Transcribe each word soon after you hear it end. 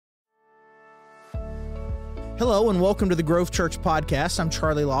Hello and welcome to the Grove Church Podcast. I'm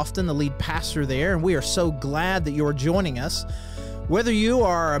Charlie Lofton, the lead pastor there, and we are so glad that you're joining us. Whether you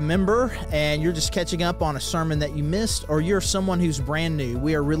are a member and you're just catching up on a sermon that you missed, or you're someone who's brand new,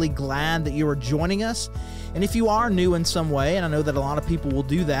 we are really glad that you are joining us. And if you are new in some way, and I know that a lot of people will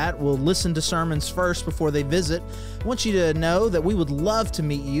do that, will listen to sermons first before they visit, I want you to know that we would love to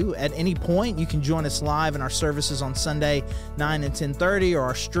meet you at any point. You can join us live in our services on Sunday, 9 and 10:30, or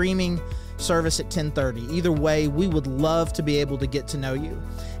our streaming service at 10:30. Either way, we would love to be able to get to know you.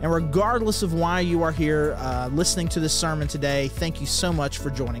 And regardless of why you are here listening to this sermon today, thank you so much for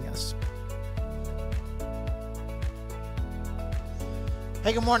joining us.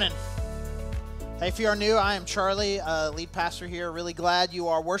 Hey, good morning. Hey, if you are new, I am Charlie, lead pastor here. Really glad you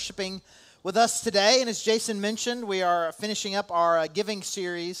are worshiping with us today. And as Jason mentioned, we are finishing up our giving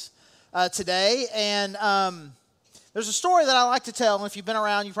series today. And there's a story that I like to tell, and if you've been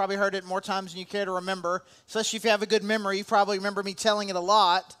around, you've probably heard it more times than you care to remember, especially if you have a good memory. You probably remember me telling it a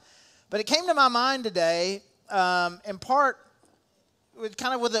lot. But it came to my mind today, in part, with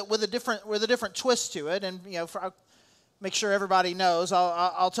kind of with a different twist to it. And I'll make sure everybody knows.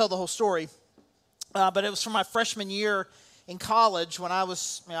 I'll tell the whole story. But it was from my freshman year in college when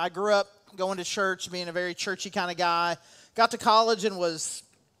I grew up going to church, being a very churchy kind of guy. Got to college and was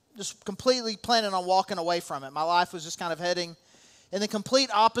just completely planning on walking away from it. My life was just kind of heading in the complete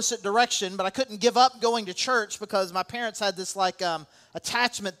opposite direction, but I couldn't give up going to church because my parents had this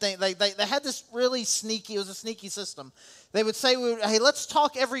attachment thing. They had this really sneaky, it was a sneaky system. They would say, hey, let's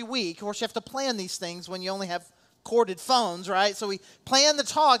talk every week. Of course, you have to plan these things when you only have corded phones, right? So we planned the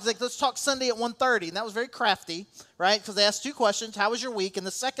talks, like let's talk Sunday at 1:30, and that was very crafty, right? Because they asked two questions, how was your week? And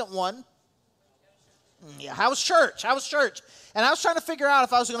the second one, how was church? How was church? And I was trying to figure out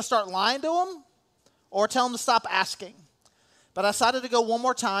if I was going to start lying to them or tell them to stop asking. But I decided to go one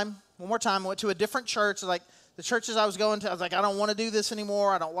more time. I went to a different church. Like the churches I was going to, I was like, I don't want to do this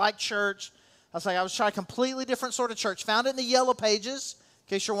anymore. I don't like church. I was trying a completely different sort of church. Found it in the Yellow Pages. In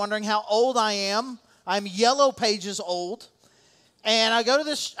case you're wondering how old I am, I'm Yellow Pages old. And I go to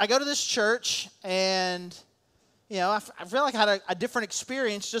this church, and I feel like I had a different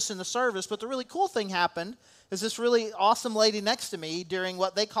experience just in the service. But the really cool thing happened is this really awesome lady next to me during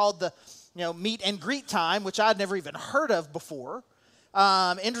what they called the meet and greet time, which I'd never even heard of before,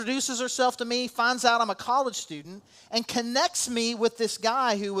 introduces herself to me, finds out I'm a college student, and connects me with this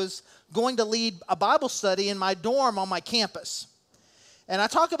guy who was going to lead a Bible study in my dorm on my campus. And I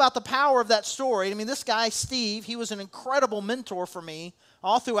talk about the power of that story. I mean, this guy, Steve, he was an incredible mentor for me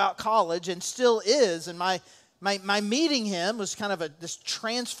all throughout college and still is. And my meeting him was kind of this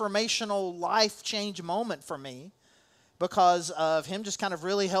transformational life change moment for me because of him just kind of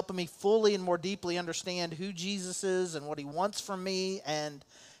really helping me fully and more deeply understand who Jesus is and what he wants from me and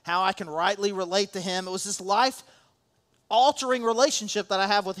how I can rightly relate to him. It was this life-altering relationship that I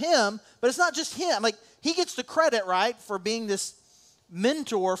have with him, but it's not just him. Like, he gets the credit, right, for being this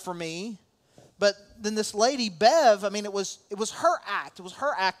mentor for me, but then this lady, Bev, I mean, it was her act. It was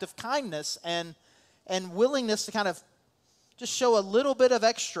her act of kindness and willingness to kind of just show a little bit of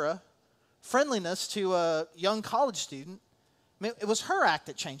extra friendliness to a young college student. I mean, it was her act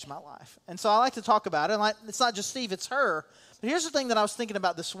that changed my life. And so I like to talk about it. And it's not just Steve, it's her. But here's the thing that I was thinking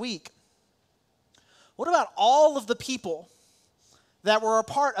about this week. What about all of the people that were a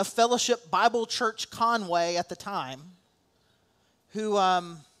part of Fellowship Bible Church Conway at the time who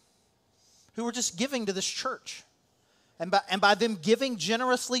were just giving to this church? And by them giving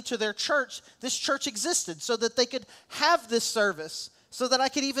generously to their church, this church existed so that they could have this service, so that I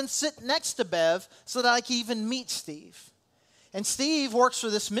could even sit next to Bev, so that I could even meet Steve. And Steve works for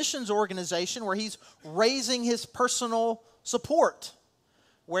this missions organization where he's raising his personal support,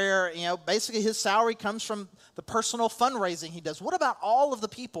 where, basically his salary comes from the personal fundraising he does. What about all of the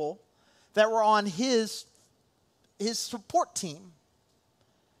people that were on his support team?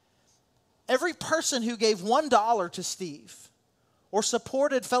 Every person who gave $1 to Steve or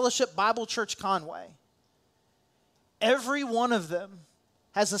supported Fellowship Bible Church Conway, every one of them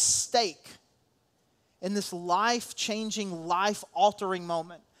has a stake in this life-changing, life-altering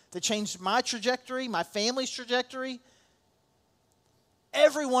moment that changed my trajectory, my family's trajectory.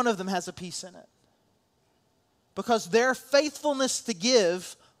 Every one of them has a piece in it because their faithfulness to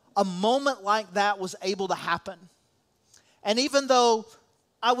give, a moment like that was able to happen. And even though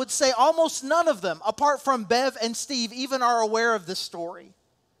I would say almost none of them, apart from Bev and Steve, even are aware of this story,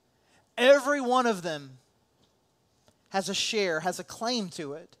 every one of them has a share, has a claim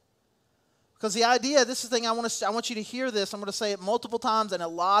to it. Because the idea, this is the thing I want you to hear this, I'm going to say it multiple times in a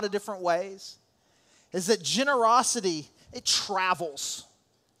lot of different ways, is that generosity, it travels.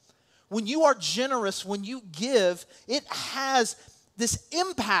 when you are generous, when you give, it has this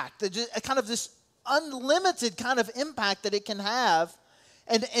impact, a kind of this unlimited kind of impact that it can have,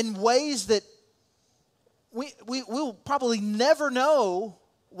 and in ways that we will probably never know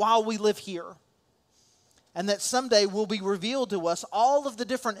while we live here. And that someday will be revealed to us all of the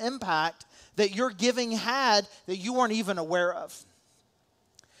different impact that your giving had that you weren't even aware of.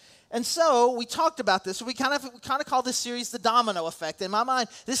 And so we talked about this. We kind of call this series the domino effect. In my mind,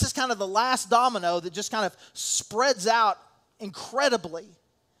 this is kind of the last domino that just kind of spreads out incredibly.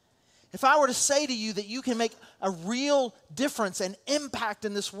 If I were to say to you that you can make a real difference and impact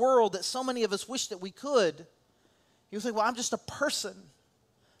in this world that so many of us wish that we could, you would think, well, I'm just a person.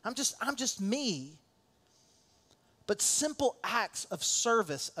 I'm just me. But simple acts of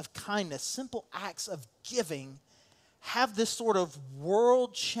service, of kindness, simple acts of giving have this sort of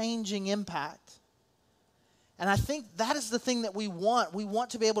world-changing impact. And I think that is the thing that we want. We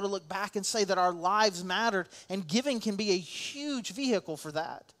want to be able to look back and say that our lives mattered, and giving can be a huge vehicle for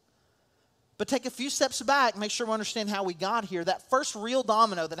that. But take a few steps back, make sure we understand how we got here. That first real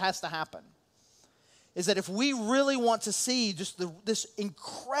domino that has to happen is that if we really want to see just this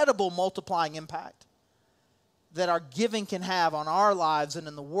incredible multiplying impact that our giving can have on our lives and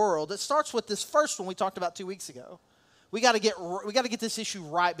in the world, it starts with this first one we talked about 2 weeks ago. We got to get this issue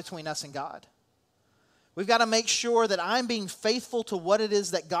right between us and God. We've got to make sure that I'm being faithful to what it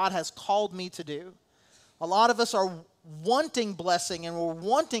is that God has called me to do. A lot of us are wanting blessing and we're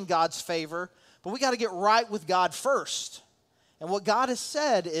wanting God's favor, but we got to get right with God first. And what God has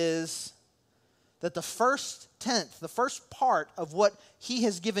said is that the first tenth, the first part of what He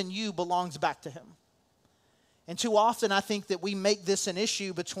has given you belongs back to Him. And too often I think that we make this an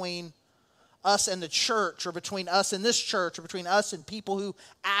issue between us and the church, or between us and this church, or between us and people who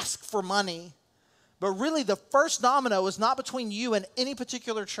ask for money. But really the first domino is not between you and any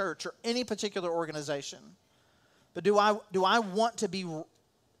particular church or any particular organization. But do I want to be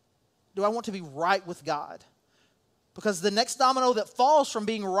right with God? Because the next domino that falls from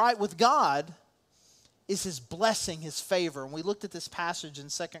being right with God is His blessing, His favor. And we looked at this passage in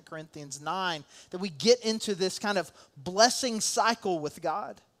 2 Corinthians 9, that we get into this kind of blessing cycle with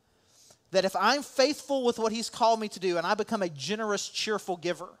God. That if I'm faithful with what He's called me to do and I become a generous, cheerful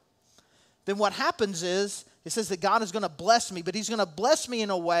giver, then what happens is, it says that God is going to bless me, but He's going to bless me in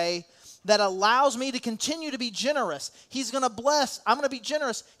a way that allows me to continue to be generous. I'm going to be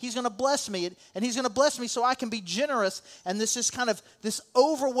generous. He's going to bless me, and He's going to bless me so I can be generous. And this is kind of this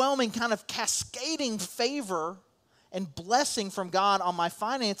overwhelming kind of cascading favor and blessing from God on my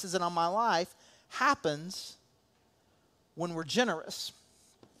finances and on my life happens when we're generous.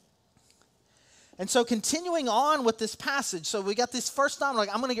 And so continuing on with this passage, so we got this first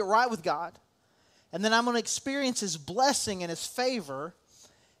domino, I'm going to get right with God. And then I'm going to experience His blessing and His favor.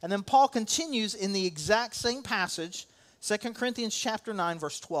 And then Paul continues in the exact same passage, 2 Corinthians chapter 9,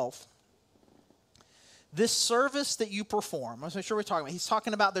 verse 12. This service that you perform, let's make sure we're talking about, he's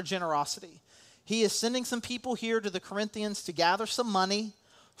talking about their generosity. He is sending some people here to the Corinthians to gather some money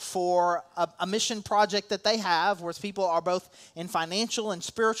for a mission project that they have, where people are both in financial and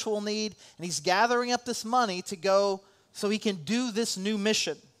spiritual need. And he's gathering up this money to go so he can do this new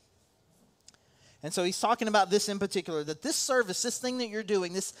mission. And so he's talking about this in particular, that this service, this thing that you're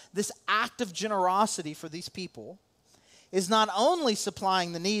doing, this act of generosity for these people is not only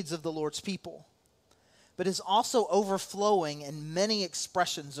supplying the needs of the Lord's people, but is also overflowing in many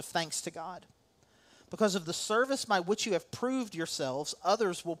expressions of thanks to God. Because of the service by which you have proved yourselves,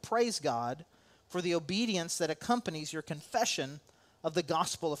 others will praise God for the obedience that accompanies your confession of the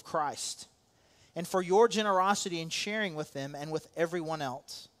gospel of Christ, and for your generosity in sharing with them and with everyone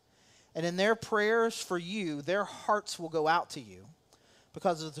else. And in their prayers for you, their hearts will go out to you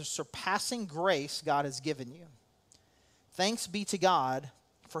because of the surpassing grace God has given you. Thanks be to God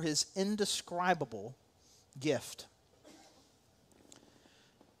for His indescribable gift.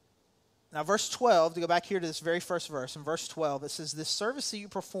 Now, verse 12, to go back here to this very first verse, in verse 12, it says, this service that you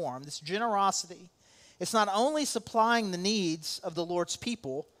perform, this generosity, it's not only supplying the needs of the Lord's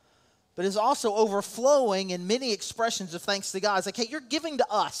people, but is also overflowing in many expressions of thanks to God. It's like, hey, you're giving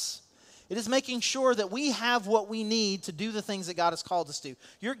to us. It is making sure that we have what we need to do the things that God has called us to.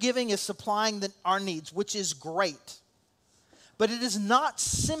 Your giving is supplying our needs, which is great. But it is not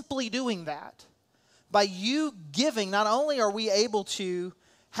simply doing that. By you giving, not only are we able to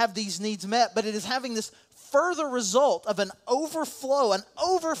have these needs met, but it is having this further result of an overflow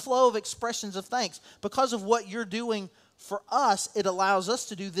of expressions of thanks. Because of what you're doing for us, it allows us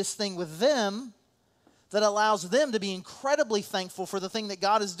to do this thing with them that allows them to be incredibly thankful for the thing that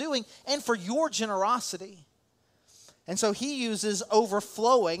God is doing and for your generosity. And so he uses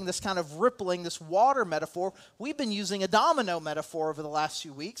overflowing, this kind of rippling, this water metaphor. We've been using a domino metaphor over the last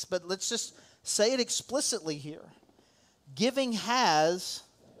few weeks, but let's just say it explicitly here. Giving has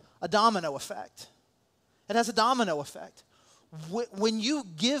a domino effect. It has a domino effect. When you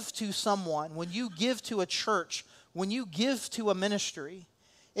give to someone, when you give to a church, when you give to a ministry,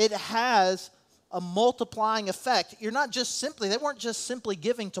 it has a multiplying effect. They weren't just simply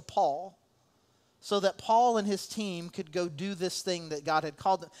giving to Paul so that Paul and his team could go do this thing that God had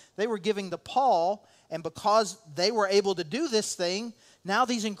called them. They were giving to Paul, and because they were able to do this thing, now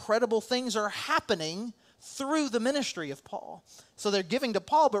these incredible things are happening through the ministry of Paul. So they're giving to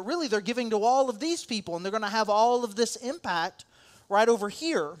Paul, but really they're giving to all of these people, and they're going to have all of this impact right over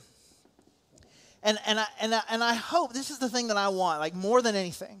here. And I hope, this is the thing that I want, like more than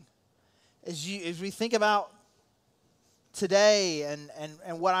anything, as we think about today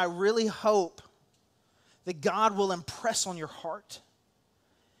and what I really hope that God will impress on your heart.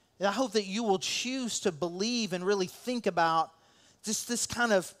 And I hope that you will choose to believe and really think about just this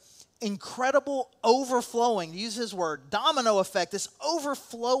kind of incredible overflowing, to use his word, domino effect, this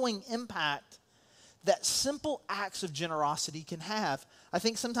overflowing impact that simple acts of generosity can have. I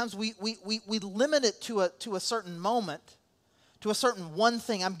think sometimes we limit it to a certain moment, to a certain one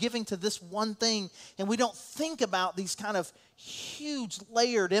thing. I'm giving to this one thing, and we don't think about these kind of huge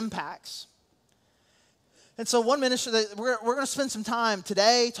layered impacts. And so one ministry that we're going to spend some time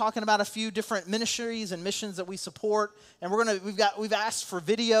today talking about a few different ministries and missions that we support, and we've asked for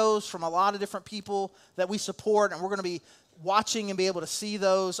videos from a lot of different people that we support, and we're going to be watching and be able to see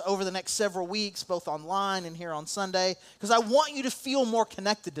those over the next several weeks, both online and here on Sunday, because I want you to feel more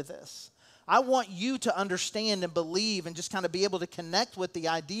connected to this. I want you to understand and believe and just kind of be able to connect with the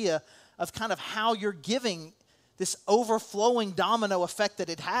idea of kind of how you're giving, this overflowing domino effect that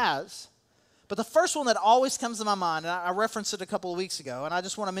it has. But the first one that always comes to my mind, and I referenced it a couple of weeks ago, and I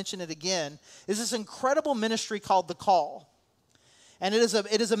just want to mention it again, is this incredible ministry called The Call. And it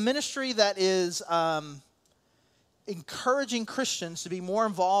is a ministry that is encouraging Christians to be more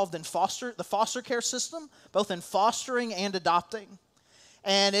involved in the foster care system, both in fostering and adopting.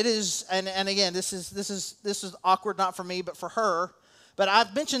 And it is, and again, this is awkward, not for me, but for her. But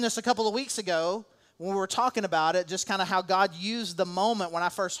I've mentioned this a couple of weeks ago when we were talking about it, just kind of how God used the moment when I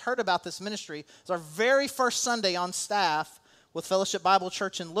first heard about this ministry. It was our very first Sunday on staff with Fellowship Bible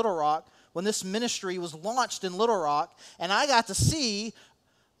Church in Little Rock when this ministry was launched in Little Rock. And I got to see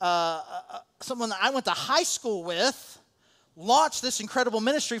someone that I went to high school with launch this incredible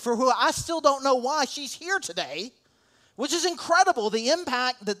ministry, for who I still don't know why she's here today, which is incredible, the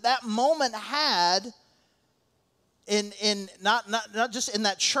impact that moment had in not just in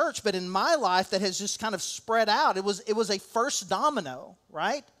that church, but in my life, that has just kind of spread out. It was a first domino,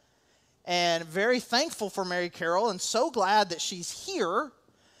 right? And very thankful for Mary Carol, and so glad that she's here.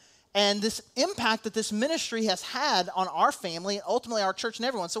 And this impact that this ministry has had on our family, and ultimately our church and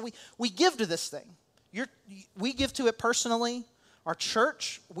everyone. So we give to this thing. We give to it personally. Our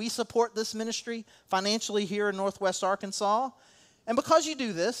church, we support this ministry financially here in Northwest Arkansas. And because you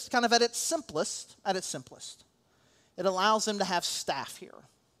do this, kind of at its simplest, it allows them to have staff here.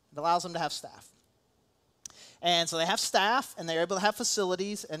 It allows them to have staff. And so they have staff, and they're able to have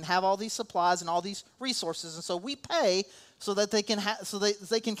facilities and have all these supplies and all these resources. And so we pay so that they can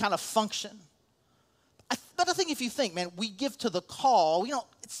they can kind of function. But I think if you think, man, we give to The Call,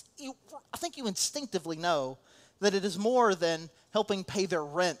 I think you instinctively know that it is more than helping pay their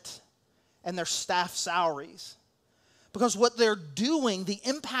rent and their staff salaries. Because what they're doing, the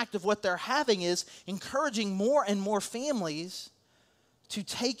impact of what they're having, is encouraging more and more families to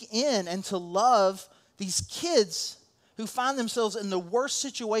take in and to love these kids who find themselves in the worst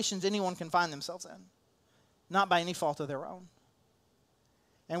situations anyone can find themselves in, not by any fault of their own.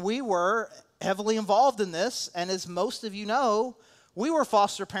 And we were heavily involved in this, and as most of you know, we were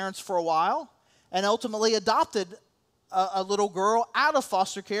foster parents for a while and ultimately adopted a little girl out of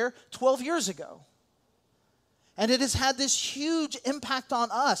foster care 12 years ago. And it has had this huge impact on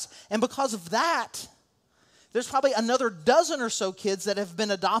us. And because of that, there's probably another dozen or so kids that have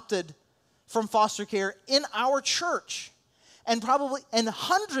been adopted from foster care in our church. And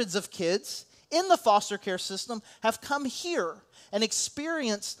hundreds of kids in the foster care system have come here and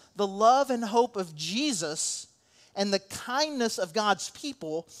experienced the love and hope of Jesus and the kindness of God's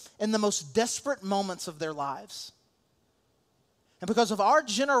people in the most desperate moments of their lives. And because of our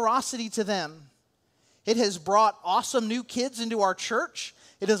generosity to them, it has brought awesome new kids into our church.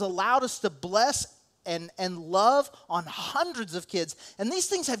 It has allowed us to bless and love on hundreds of kids. And these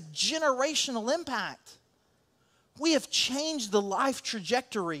things have generational impact. We have changed the life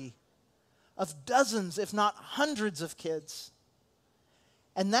trajectory of dozens, if not hundreds of kids.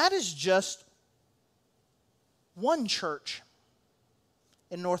 And that is just one church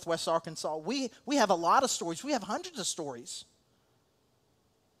in Northwest Arkansas. We have a lot of stories. We have hundreds of stories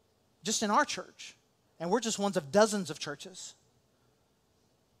just in our church. And we're just one of dozens of churches.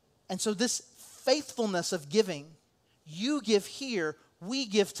 And so this faithfulness of giving, you give here, we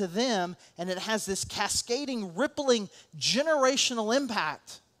give to them, and it has this cascading, rippling, generational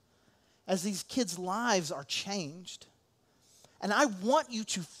impact as these kids' lives are changed. And I want you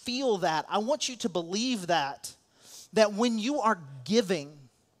to feel that. I want you to believe that when you are giving,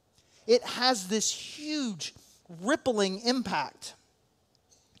 it has this huge, rippling impact.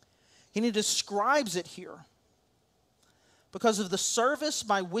 And he describes it here. Because of the service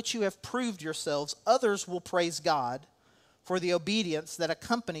by which you have proved yourselves, others will praise God for the obedience that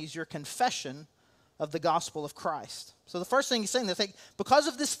accompanies your confession of the gospel of Christ. So the first thing he's saying, because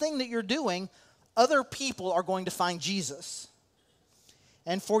of this thing that you're doing, other people are going to find Jesus.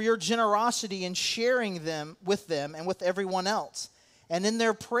 And for your generosity in sharing them and with everyone else. And in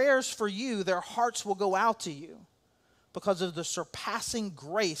their prayers for you, their hearts will go out to you because of the surpassing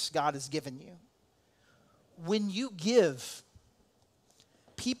grace God has given you. When you give,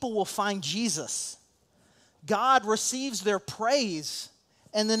 people will find Jesus. God receives their praise.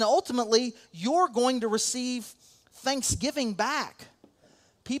 And then ultimately, you're going to receive thanksgiving back.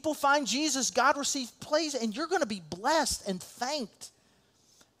 People find Jesus, God receives praise, and you're going to be blessed and thanked.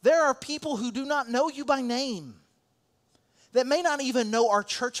 There are people who do not know you by name, that may not even know our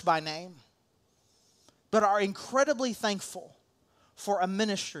church by name, but are incredibly thankful for a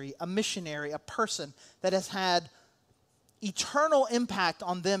ministry, a missionary, a person that has had eternal impact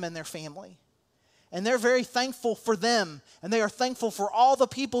on them and their family. And they're very thankful for them, and they are thankful for all the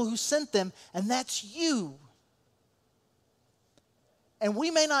people who sent them, and that's you. And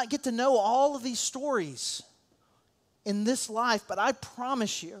we may not get to know all of these stories in this life, but I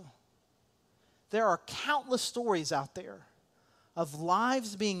promise you, there are countless stories out there of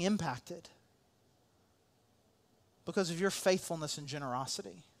lives being impacted because of your faithfulness and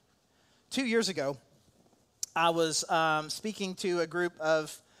generosity. 2 years ago, I was speaking to a group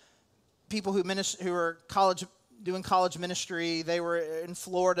of people who were doing college ministry. They were in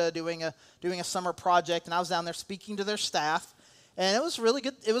Florida doing a summer project, and I was down there speaking to their staff. And it was really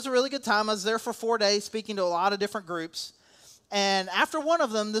good. It was a really good time. I was there for 4 days speaking to a lot of different groups. And after one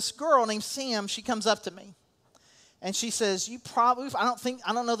of them, this girl named Sam, she comes up to me. And she says,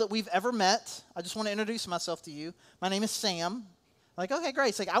 I don't know that we've ever met. I just want to introduce myself to you. My name is Sam. I'm like, okay, great.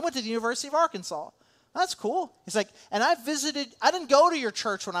 It's like, I went to the University of Arkansas. That's cool. He's like, and I didn't go to your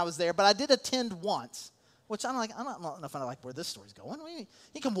church when I was there, but I did attend once. Which I don't know if I like where this story's going.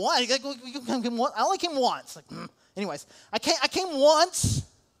 You come once. You come once. I only came once. Anyways, I came once,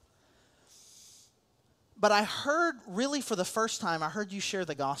 but I heard really for the first time, I heard you share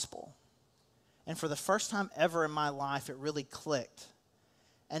the gospel. And for the first time ever in my life, it really clicked.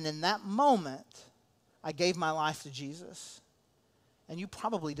 And in that moment, I gave my life to Jesus. And you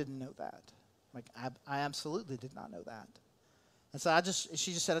probably didn't know that. I absolutely did not know that. And so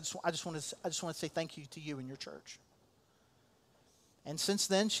she just said, I just want to say thank you to you and your church. And since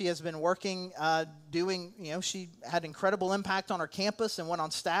then, she has been working, she had incredible impact on her campus and went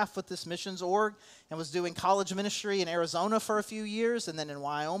on staff with this missions org and was doing college ministry in Arizona for a few years and then in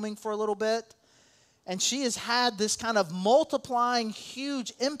Wyoming for a little bit. And she has had this kind of multiplying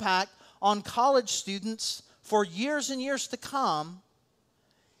huge impact on college students for years and years to come,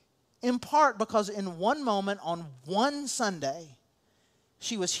 in part because in one moment on one Sunday,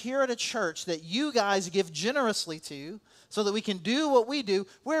 she was here at a church that you guys give generously to so that we can do what we do.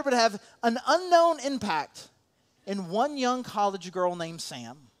 We're able to have an unknown impact in one young college girl named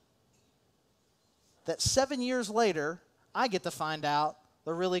Sam. That 7 years later, I get to find out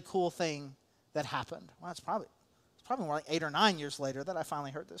the really cool thing that happened. Well, it's probably more like 8 or 9 years later that I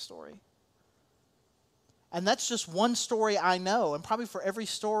finally heard this story. And that's just one story I know. And probably for every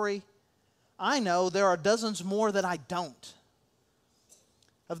story I know, there are dozens more that I don't.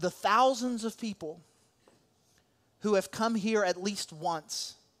 Of the thousands of people who have come here at least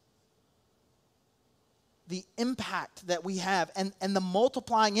once, the impact that we have and the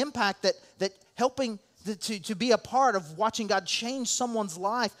multiplying impact that helping to be a part of watching God change someone's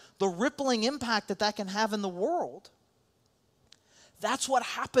life, the rippling impact that can have in the world. That's what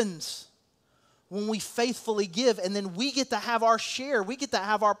happens when we faithfully give, and then we get to have our share. We get to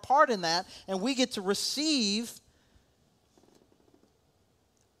have our part in that, and we get to receive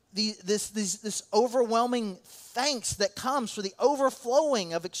this overwhelming thanks that comes for the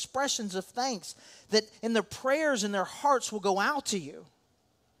overflowing of expressions of thanks that in their prayers and their hearts will go out to you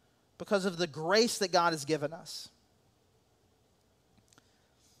because of the grace that God has given us.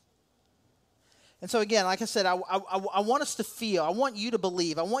 And so again, like I said, I want us to feel, I want you to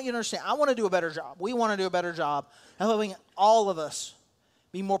believe, I want you to understand, I want to do a better job. We want to do a better job of helping all of us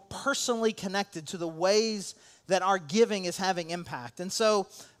be more personally connected to the ways that our giving is having impact. And so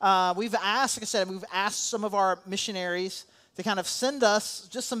we've asked, like I said, we've asked some of our missionaries to kind of send us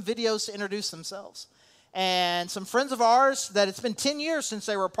just some videos to introduce themselves. And some friends of ours that it's been 10 years since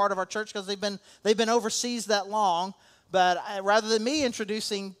they were a part of our church because they've been overseas that long. But rather than me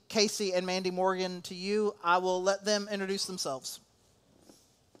introducing Casey and Mandy Morgan to you, I will let them introduce themselves.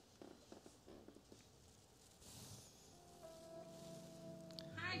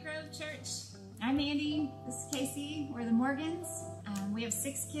 Hi, Grove Church. I'm Mandy. This is Casey. We're the Morgans. We have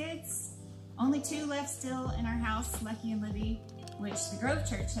 6 kids. Only 2 left still in our house, Lucky and Libby, which the Grove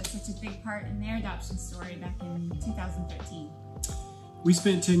Church had such a big part in their adoption story back in 2013. We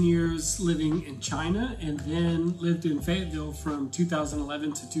spent 10 years living in China and then lived in Fayetteville from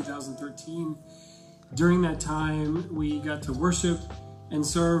 2011 to 2013. During that time, we got to worship and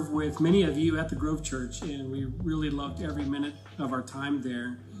serve with many of you at the Grove Church, and we really loved every minute of our time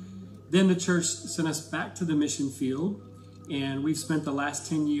there. Then the church sent us back to the mission field, and we've spent the last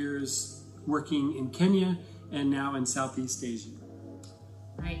 10 years working in Kenya and now in Southeast Asia.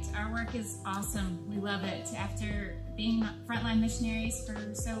 Right, our work is awesome. We love it. After being frontline missionaries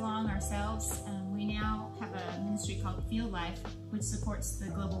for so long ourselves, we now have a ministry called Field Life, which supports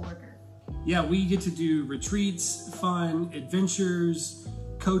the global worker. Yeah, we get to do retreats, fun, adventures,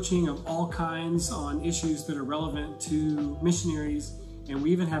 coaching of all kinds on issues that are relevant to missionaries. And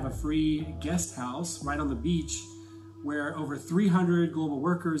we even have a free guest house right on the beach where over 300 global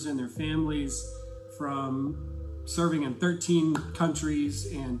workers and their families from serving in 13 countries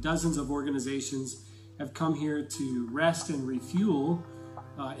and dozens of organizations have come here to rest and refuel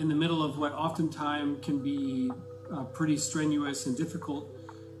in the middle of what oftentimes can be pretty strenuous and difficult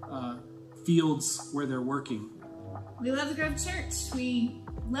fields where they're working. We love the Grove Church. We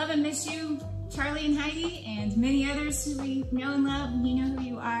love and miss you, Charlie and Heidi, and many others who we know and love. You know who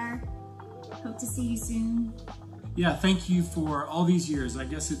you are. Hope to see you soon. Yeah, thank you for all these years. I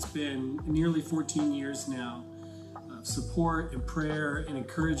guess it's been nearly 14 years now. Support and prayer and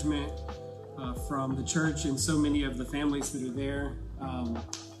encouragement from the church and so many of the families that are there.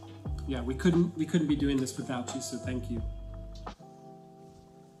 Yeah, we couldn't be doing this without you, so thank you.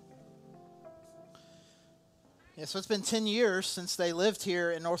 Yeah, so it's been 10 years since they lived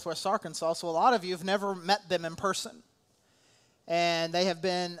here in Northwest Arkansas, so a lot of you have never met them in person. And they have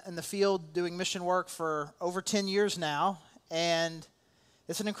been in the field doing mission work for over 10 years now, and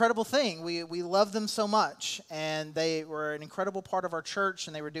it's an incredible thing. We love them so much, and they were an incredible part of our church,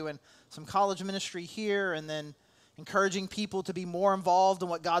 and they were doing some college ministry here, and then encouraging people to be more involved in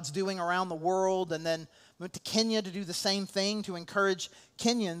what God's doing around the world, and then went to Kenya to do the same thing, to encourage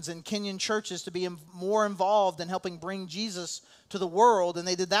Kenyans and Kenyan churches to be more involved in helping bring Jesus to the world, and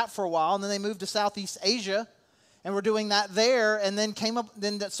they did that for a while, and then they moved to Southeast Asia, and we're doing that there, and then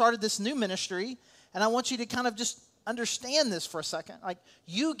started this new ministry, and I want you to kind of just understand this for a second. Like,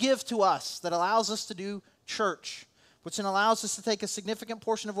 you give to us that allows us to do church, which then allows us to take a significant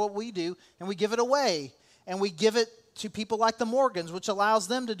portion of what we do and we give it away, and we give it to people like the Morgans, which allows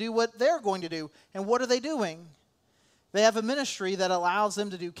them to do what they're going to do. And what are they doing? They have a ministry that allows them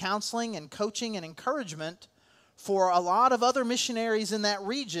to do counseling and coaching and encouragement for a lot of other missionaries in that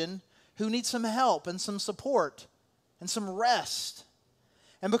region who need some help and some support and some rest.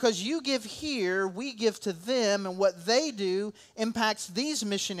 And because you give here, we give to them, and what they do impacts these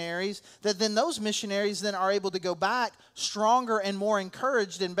missionaries, that then those missionaries then are able to go back stronger and more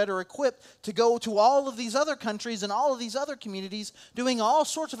encouraged and better equipped to go to all of these other countries and all of these other communities doing all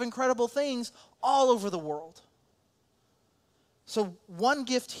sorts of incredible things all over the world. So one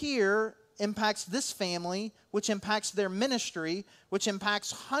gift here impacts this family, which impacts their ministry, which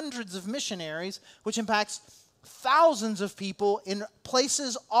impacts hundreds of missionaries, which impacts thousands of people in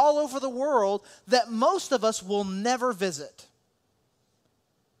places all over the world that most of us will never visit.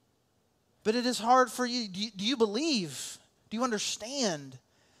 But it is hard for you. Do you believe? Do you understand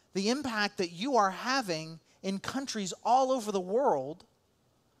the impact that you are having in countries all over the world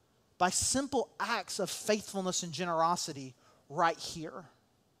by simple acts of faithfulness and generosity right here?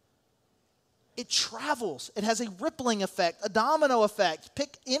 It travels. It has a rippling effect, a domino effect.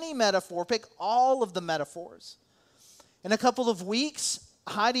 Pick any metaphor. Pick all of the metaphors. In a couple of weeks,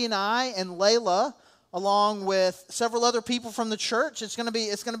 Heidi and I and Layla, along with several other people from the church, it's going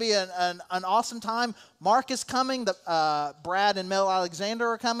to be an awesome time. Mark is coming. Brad and Mel Alexander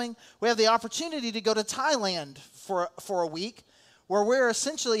are coming. We have the opportunity to go to Thailand for a week, where we're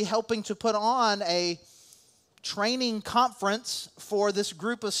essentially helping to put on a training conference for this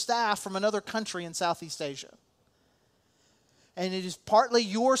group of staff from another country in Southeast Asia. And it is partly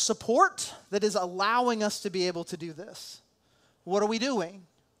your support that is allowing us to be able to do this. What are we doing?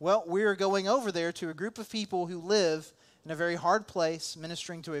 Well, we're going over there to a group of people who live in a very hard place,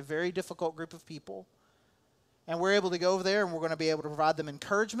 ministering to a very difficult group of people. And we're able to go over there and we're going to be able to provide them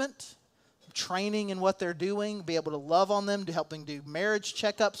encouragement, training in what they're doing, be able to love on them, to help them do marriage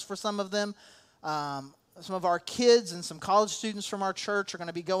checkups for some of them. Some of our kids and some college students from our church are going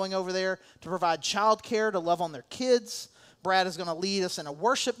to be going over there to provide child care, to love on their kids. Brad is going to lead us in a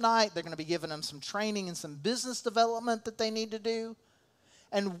worship night. They're going to be giving them some training and some business development that they need to do.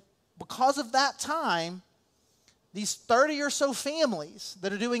 And because of that time, these 30 or so families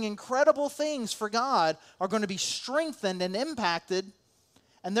that are doing incredible things for God are going to be strengthened and impacted,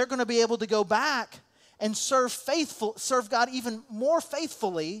 and they're going to be able to go back and serve God even more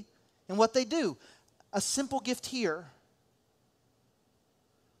faithfully in what they do. A simple gift here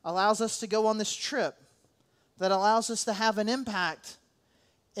allows us to go on this trip that allows us to have an impact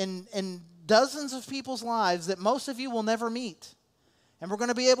in dozens of people's lives that most of you will never meet. And we're going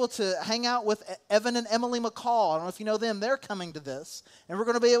to be able to hang out with Evan and Emily McCall. I don't know if you know them. They're coming to this. And we're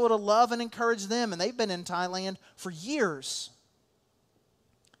going to be able to love and encourage them. And they've been in Thailand for years.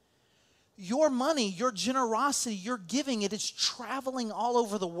 Your money, your generosity, your giving, it is traveling all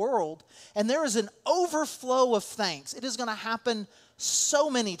over the world. And there is an overflow of thanks. It is going to happen so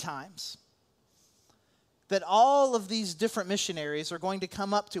many times that all of these different missionaries are going to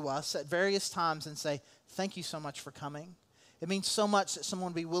come up to us at various times and say, thank you so much for coming. It means so much that someone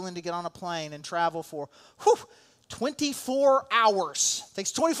would be willing to get on a plane and travel for 24 hours. It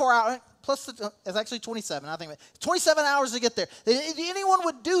takes 24 hours, plus it's actually 27, I think. 27 hours to get there. If anyone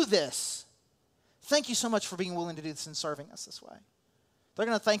would do this, thank you so much for being willing to do this and serving us this way. They're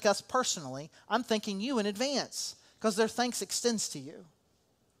going to thank us personally. I'm thanking you in advance because their thanks extends to you.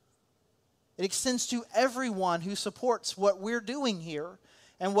 It extends to everyone who supports what we're doing here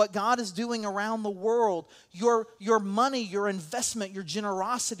and what God is doing around the world. Your money, your investment, your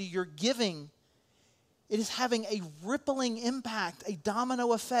generosity, your giving, it is having a rippling impact, a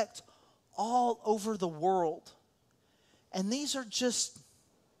domino effect all over the world. And these are just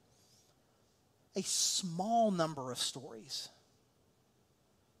a small number of stories.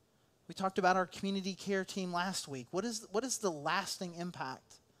 We talked about our community care team last week. What is the lasting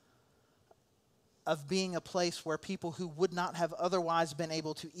impact of being a place where people who would not have otherwise been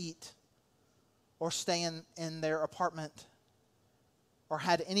able to eat or stay in their apartment or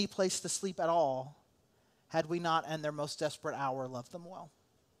had any place to sleep at all had we not in their most desperate hour loved them well?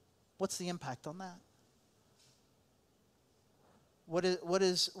 What's the impact on that? What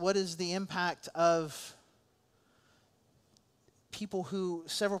is the impact of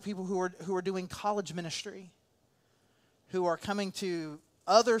several people who are doing college ministry, who are coming to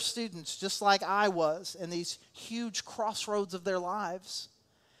other students just like I was in these huge crossroads of their lives,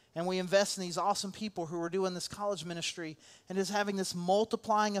 and we invest in these awesome people who are doing this college ministry, and is having this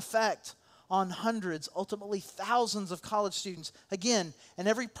multiplying effect on hundreds, ultimately thousands of college students. Again, and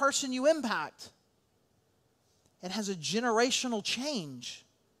every person you impact, it has a generational change.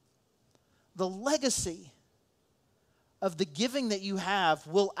 The legacy of the giving that you have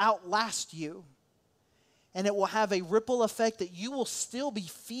will outlast you. And it will have a ripple effect that you will still be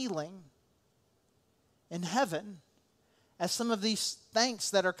feeling in heaven as some of these thanks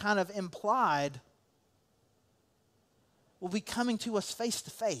that are kind of implied will be coming to us face to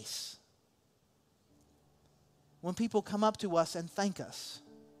face. When people come up to us and thank us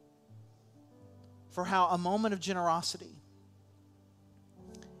for how a moment of generosity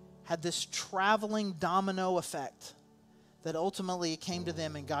had this traveling domino effect that ultimately came to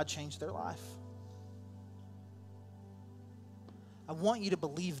them and God changed their life. I want you to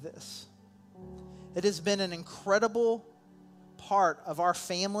believe this. It has been an incredible part of our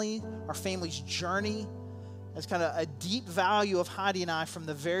family's journey. It's kind of a deep value of Heidi and I from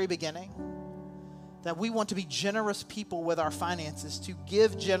the very beginning, that we want to be generous people with our finances, to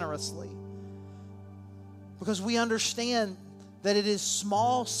give generously, because we understand that it is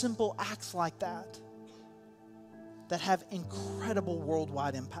small, simple acts like that that have incredible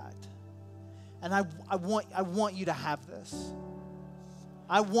worldwide impact. And I want you to have this.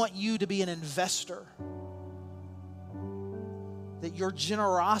 I want you to be an investor, that your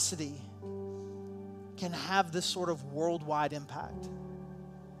generosity can have this sort of worldwide impact.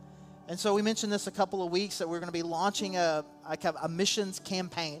 And so we mentioned this a couple of weeks, that we're going to be launching a missions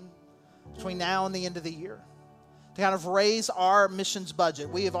campaign between now and the end of the year to kind of raise our missions budget.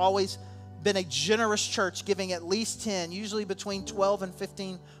 We have always been a generous church, giving at least 10, usually between 12 and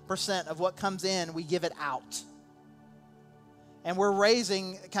 15% of what comes in, we give it out. And we're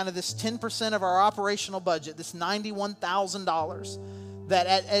raising kind of this 10% of our operational budget, this $91,000,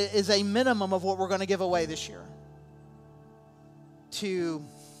 that is a minimum of what we're going to give away this year, to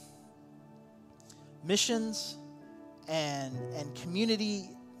missions and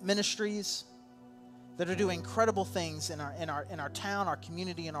community ministries that are doing incredible things in our town, our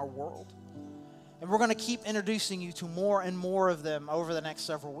community, and our world. And we're going to keep introducing you to more and more of them over the next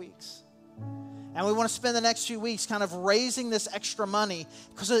several weeks. And we want to spend the next few weeks kind of raising this extra money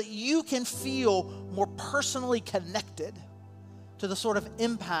so that you can feel more personally connected to the sort of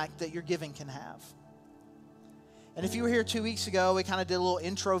impact that your giving can have. And if you were here 2 weeks ago, we kind of did a little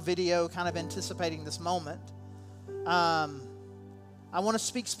intro video kind of anticipating this moment. I want to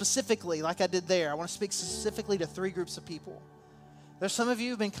speak specifically, like I did there, I want to speak specifically to 3 groups of people. There's some of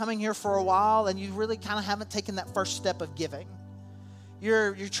you who've been coming here for a while and you really kind of haven't taken that first step of giving.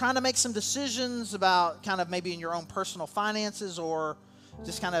 You're trying to make some decisions about kind of maybe in your own personal finances or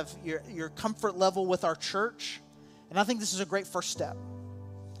just kind of your comfort level with our church. And I think this is a great first step.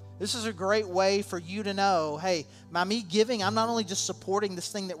 This is a great way for you to know, hey, by me giving, I'm not only just supporting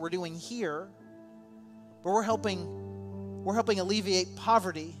this thing that we're doing here, but we're helping alleviate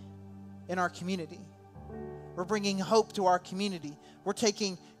poverty in our community. We're bringing hope to our community. We're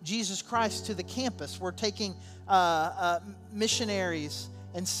taking Jesus Christ to the campus. We're taking missionaries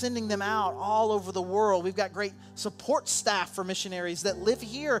and sending them out all over the world. We've got great support staff for missionaries that live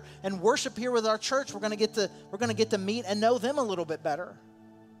here and worship here with our church. We're going to get to meet and know them a little bit better.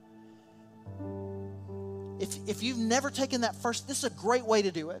 If you've never taken that first, this is a great way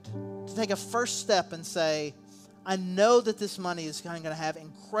to do it. To take a first step and say, I know that this money is going to have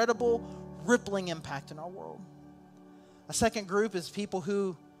incredible rippling impact in our world. A second group is people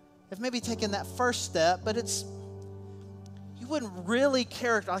who have maybe taken that first step, but you wouldn't really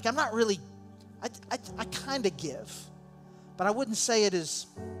characterize, like I'm not really, I kind of give, but I wouldn't say it's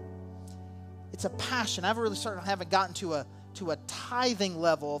a passion. I haven't gotten to a tithing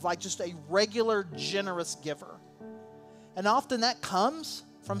level of like just a regular generous giver. And often that comes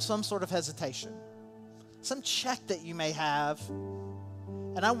from some sort of hesitation, some check that you may have.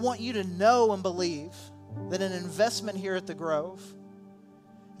 And I want you to know and believe that an investment here at the Grove,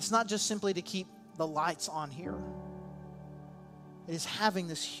 it's not just simply to keep the lights on here. It is having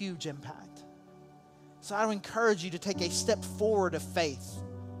this huge impact. So I would encourage you to take a step forward of faith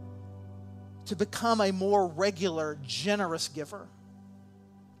to become a more regular, generous giver.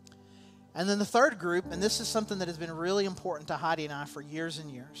 And then the third group, and this is something that has been really important to Heidi and I for years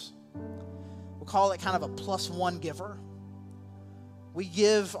and years. We'll call it kind of a +1 giver. We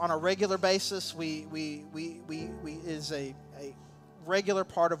give on a regular basis. We is a regular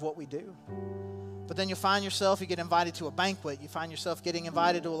part of what we do. But then you find yourself, you get invited to a banquet. You find yourself getting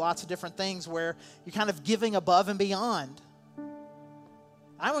invited to lots of different things where you're kind of giving above and beyond.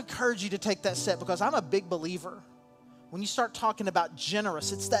 I would encourage you to take that step because I'm a big believer. When you start talking about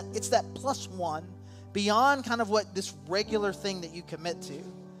generous, it's that +1 beyond kind of what this regular thing that you commit to.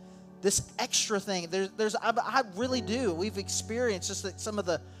 This extra thing, I really do. We've experienced just that some of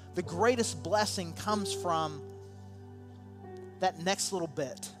the greatest blessing comes from that next little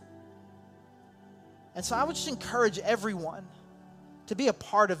bit. And so I would just encourage everyone to be a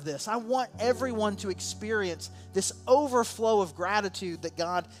part of this. I want everyone to experience this overflow of gratitude that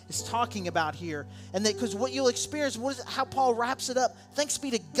God is talking about here. And that because what you'll experience, how Paul wraps it up, thanks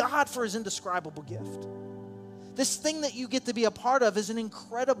be to God for his indescribable gift. This thing that you get to be a part of is an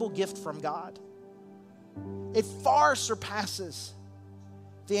incredible gift from God. It far surpasses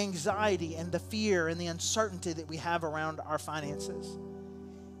the anxiety and the fear and the uncertainty that we have around our finances.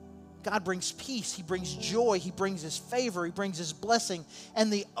 God brings peace, he brings joy, he brings his favor, he brings his blessing.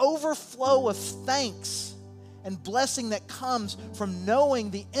 And the overflow of thanks and blessing that comes from knowing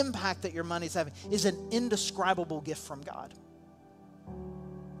the impact that your money is having is an indescribable gift from God.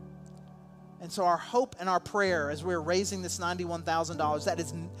 And so our hope and our prayer as we're raising this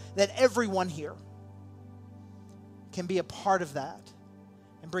 $91,000, that everyone here can be a part of that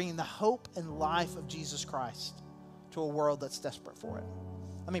and bringing the hope and life of Jesus Christ to a world that's desperate for it.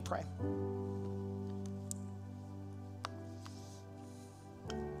 Let me pray.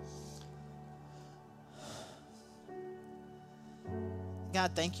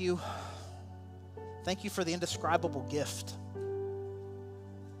 God, thank you. Thank you for the indescribable gift.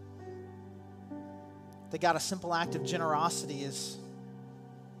 That God, a simple act of generosity is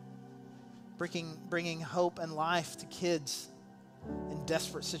bringing hope and life to kids in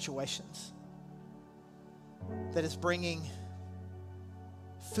desperate situations. That is bringing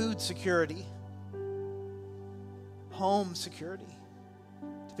food security, home security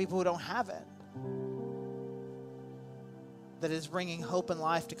to people who don't have it. That is bringing hope and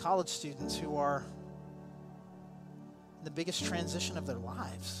life to college students who are in the biggest transition of their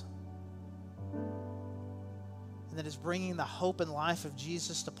lives. And that is bringing the hope and life of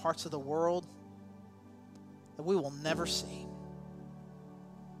Jesus to parts of the world that we will never see.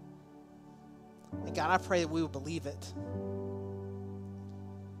 And God, I pray that we will believe it.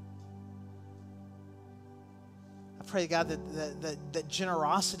 I pray, God, that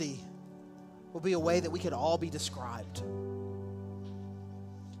generosity will be a way that we could all be described.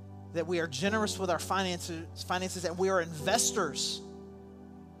 That we are generous with our finances, and we are investors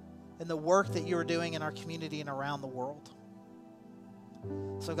in the work that you are doing in our community and around the world.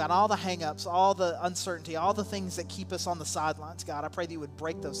 So, God, all the hang-ups, all the uncertainty, all the things that keep us on the sidelines, God, I pray that you would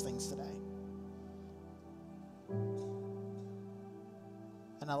break those things today.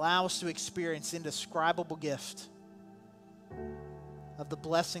 And allow us to experience the indescribable gift of the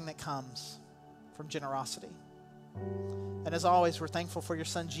blessing that comes from generosity. And as always, we're thankful for your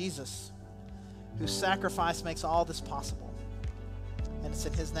son, Jesus, whose sacrifice makes all this possible. And it's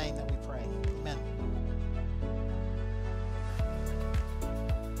in his name that we pray. Amen.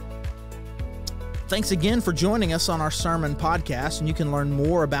 Thanks again for joining us on our sermon podcast, and you can learn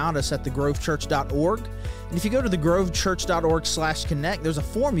more about us at thegrovechurch.org. And if you go to thegrovechurch.org/connect, there's a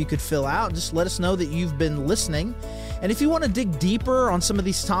form you could fill out. Just let us know that you've been listening. And if you want to dig deeper on some of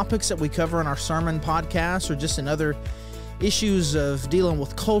these topics that we cover in our sermon podcast, or just in other issues of dealing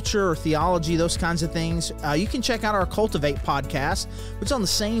with culture or theology, those kinds of things, you can check out our Cultivate podcast, which is on the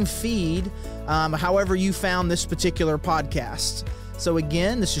same feed, however you found this particular podcast. So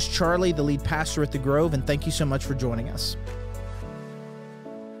again, this is Charlie, the lead pastor at The Grove, and thank you so much for joining us.